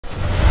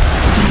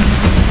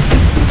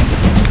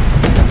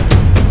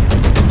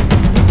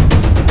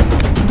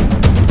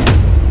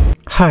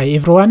Hi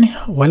everyone,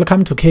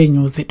 welcome to K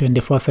News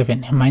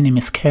 24/7. My name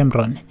is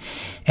Cameron.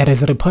 It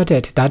is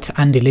reported that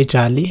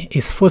Jali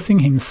is forcing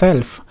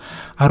himself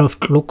out of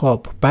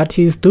Klukop, but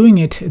he is doing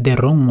it the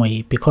wrong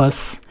way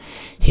because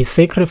he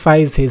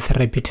sacrificed his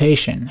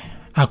reputation.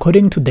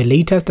 According to the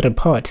latest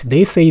report,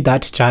 they say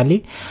that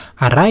Jali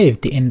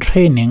arrived in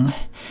training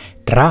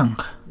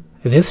drunk.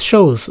 This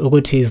shows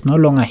that he is no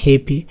longer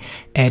happy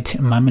at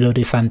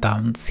Mamelodi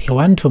Sundowns. He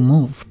wants to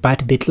move,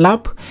 but the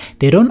club,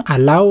 they don't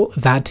allow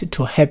that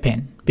to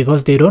happen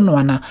because they don't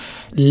want to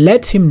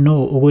let him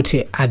know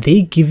that are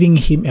they giving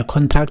him a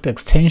contract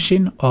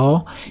extension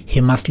or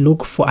he must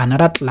look for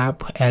another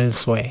club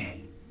elsewhere.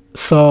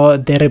 So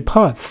the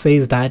report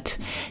says that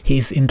he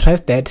is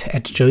interested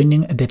at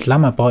joining the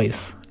Glamour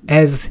Boys,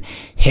 as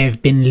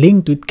have been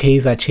linked with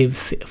Kaizer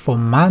Chiefs for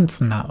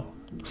months now.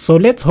 So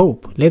let's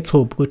hope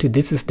that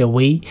this is the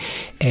way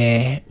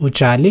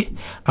Jali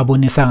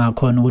abonisa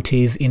ngakhona ukuthi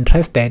he is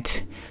interested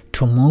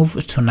to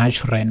move to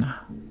Naturena.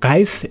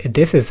 Guys,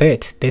 this is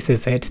it.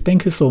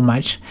 Thank you so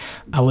much.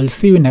 I will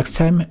see you next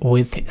time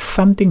with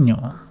something new.